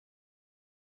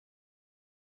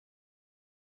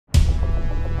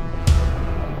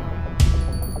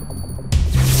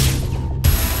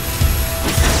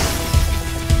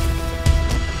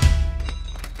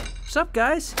What's up,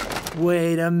 guys?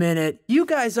 Wait a minute. You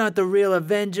guys aren't the real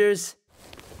Avengers.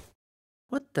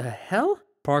 What the hell?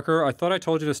 Parker, I thought I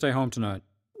told you to stay home tonight.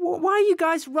 Why are you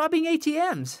guys robbing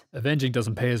ATMs? Avenging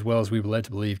doesn't pay as well as we were led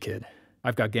to believe, kid.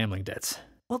 I've got gambling debts.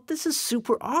 Well, this is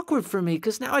super awkward for me,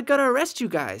 because now I gotta arrest you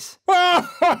guys.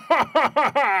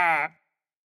 I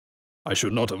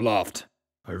should not have laughed.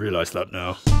 I realize that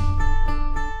now.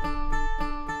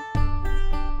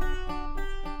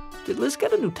 Did Liz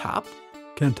get a new top?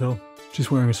 Can't tell. She's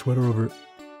wearing a sweater over it.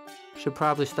 Should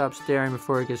probably stop staring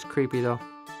before it gets creepy, though.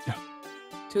 Yeah.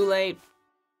 Too late.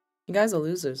 You guys are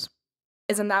losers.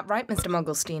 Isn't that right, Mr.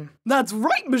 Mugglestein? That's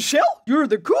right, Michelle! You're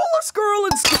the coolest girl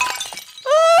in school!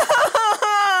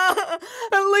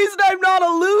 At least I'm not a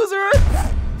loser!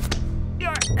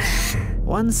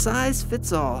 One size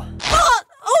fits all. Oh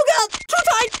god! Too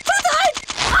tight! Too tight!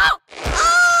 Ah!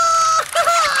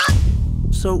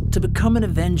 So, to become an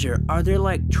Avenger, are there,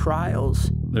 like, trials?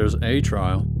 There's a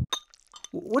trial.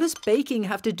 What does baking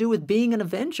have to do with being an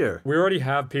Avenger? We already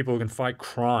have people who can fight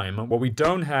crime. What we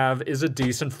don't have is a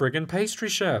decent friggin' pastry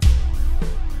chef.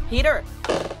 Peter,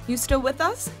 you still with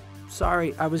us?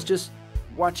 Sorry, I was just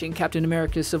watching Captain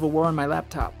America: Civil War on my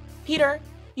laptop. Peter,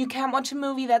 you can't watch a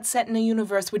movie that's set in a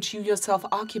universe which you yourself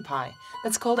occupy.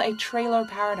 That's called a trailer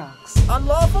paradox.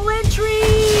 Unlawful entry!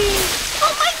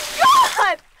 Oh my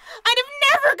god! I'd have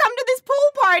never come to this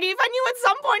pool party if I knew at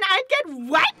some point I'd get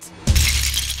wet!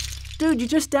 Dude, you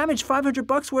just damaged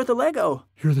 $500 worth of Lego.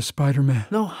 You're the Spider-Man.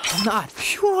 No, I'm not.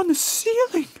 You were on the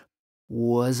ceiling!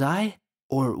 Was I?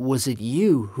 Or was it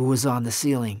you who was on the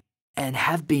ceiling and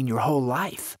have been your whole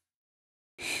life?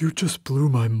 You just blew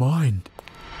my mind.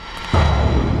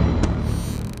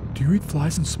 Do you eat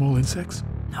flies and small insects?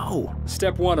 No.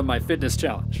 Step 1 of my fitness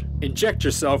challenge. Inject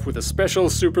yourself with a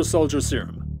special super soldier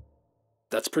serum.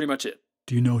 That's pretty much it.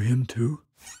 Do you know him too?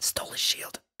 Stole his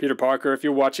shield. Peter Parker, if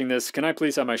you're watching this, can I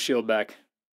please have my shield back?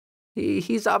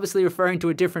 He's obviously referring to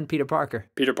a different Peter Parker.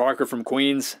 Peter Parker from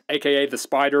Queens, aka the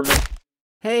Spider-Man.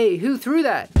 Hey, who threw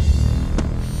that?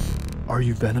 Are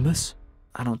you venomous?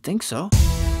 I don't think so.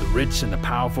 The rich and the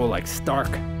powerful like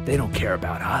Stark, they don't care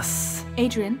about us.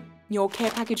 Adrian, your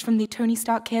care package from the Tony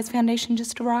Stark Cares Foundation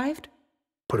just arrived?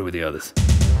 Put it with the others.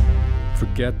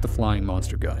 Forget the flying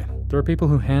monster guy. There are people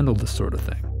who handle this sort of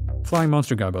thing. Flying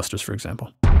monster guy busters, for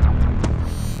example.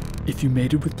 If you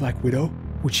mated with Black Widow,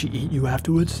 would she eat you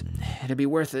afterwards? It'd be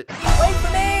worth it. Wait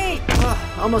for me!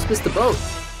 Almost missed the boat.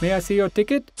 May I see your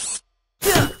ticket?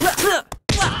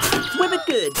 Whip it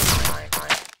good.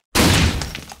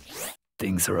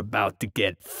 Things are about to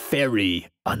get very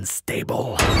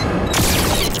unstable. Spider-Man!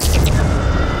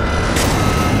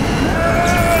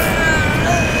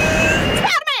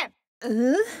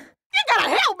 You gotta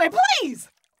help me, please!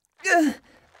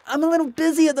 I'm a little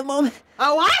busy at the moment.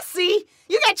 Oh, I see.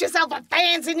 You got yourself a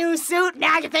fancy new suit.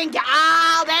 Now you think you're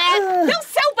all that. You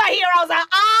superheroes are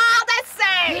all the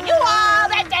same. You all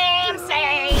the damn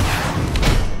same.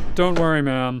 Don't worry,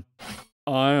 ma'am.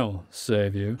 I'll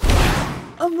save you.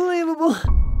 Unbelievable.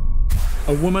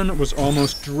 A woman was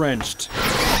almost drenched.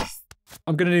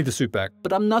 I'm gonna need the suit back.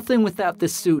 But I'm nothing without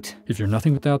this suit. If you're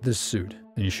nothing without this suit,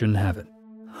 then you shouldn't have it.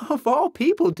 Of all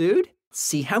people, dude.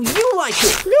 See how you like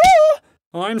it.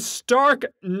 I'm stark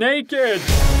naked!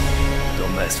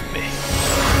 Don't mess with me.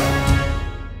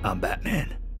 I'm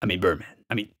Batman. I mean Birdman.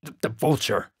 I mean the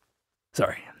Vulture.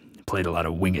 Sorry, I played a lot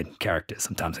of winged characters.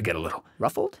 Sometimes I get a little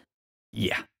Ruffled?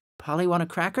 Yeah. Polly want a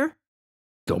cracker?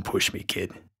 Don't push me,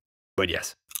 kid. But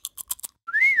yes.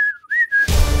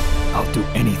 I'll do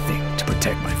anything to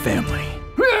protect my family.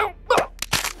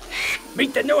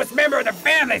 Meet the newest member of the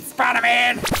family,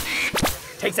 Spider-Man!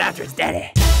 Takes after his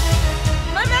daddy.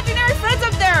 My imaginary friend's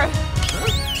up there.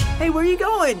 Hey, where are you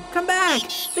going? Come back.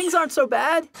 Things aren't so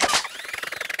bad.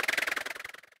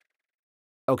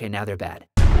 Okay, now they're bad.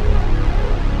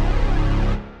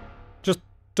 Just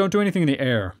don't do anything in the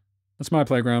air. That's my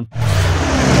playground.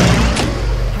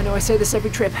 I know I say this every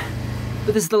trip,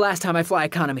 but this is the last time I fly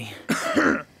economy.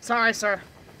 Sorry, sir.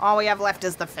 All we have left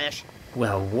is the fish.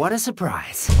 Well, what a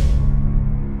surprise.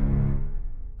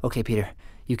 Okay, Peter,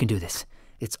 you can do this.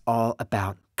 It's all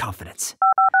about confidence.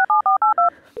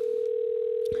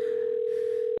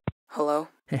 Hello?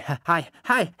 Hi,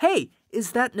 hey,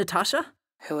 is that Natasha?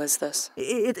 Who is this?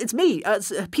 It's me,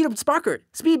 Peter Sparker,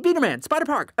 Spider-Man, Spider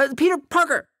Park, Peter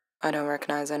Parker. I don't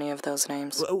recognize any of those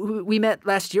names. We met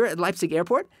last year at Leipzig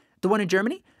Airport, the one in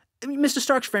Germany. Mr.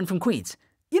 Stark's friend from Queens.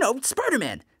 You know,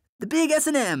 Spider-Man, the big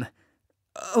S&M.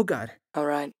 Oh, God. All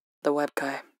right, the web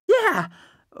guy. Yeah.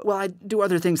 Well, I do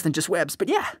other things than just webs, but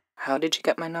yeah. How did you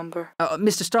get my number?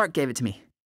 Mr. Stark gave it to me.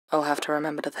 I'll have to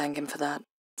remember to thank him for that.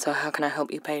 So how can I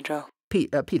help you, Pedro?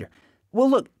 Peter, Well,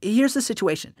 look, here's the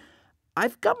situation.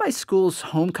 I've got my school's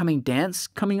homecoming dance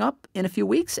coming up in a few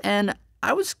weeks, and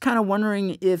I was kind of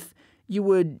wondering if you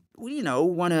would,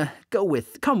 want to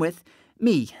come with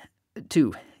me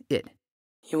to it.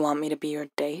 You want me to be your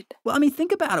date? Well,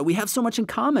 think about it. We have so much in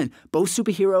common. Both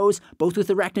superheroes, both with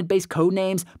arachnid-based code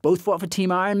names, both fought for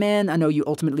Team Iron Man. I know you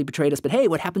ultimately betrayed us, but hey,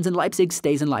 what happens in Leipzig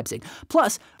stays in Leipzig.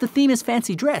 Plus, the theme is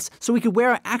fancy dress, so we could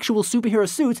wear our actual superhero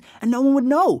suits and no one would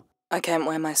know. I can't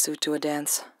wear my suit to a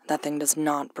dance. That thing does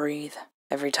not breathe.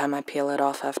 Every time I peel it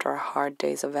off after a hard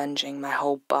day's avenging, my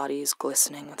whole body is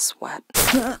glistening with sweat.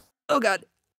 Oh, God.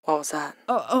 What was that?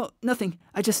 Oh, nothing.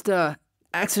 I just,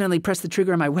 accidentally pressed the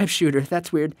trigger on my web shooter.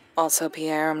 That's weird. Also,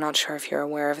 Pierre, I'm not sure if you're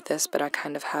aware of this, but I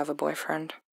kind of have a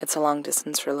boyfriend. It's a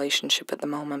long-distance relationship at the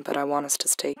moment, but I want us to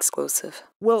stay exclusive.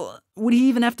 Well, would he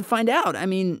even have to find out?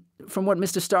 From what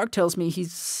Mr. Stark tells me,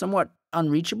 he's somewhat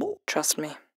unreachable. Trust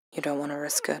me, you don't want to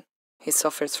risk it. He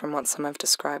suffers from what some have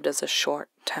described as a short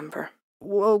temper.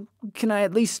 Well, can I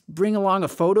at least bring along a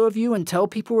photo of you and tell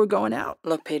people we're going out?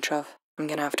 Look, Petrov, I'm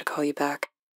gonna have to call you back.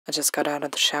 I just got out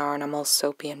of the shower and I'm all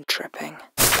soapy and dripping.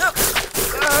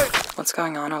 What's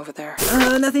going on over there?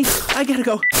 Nothing. I gotta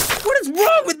go. What is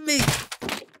wrong with me?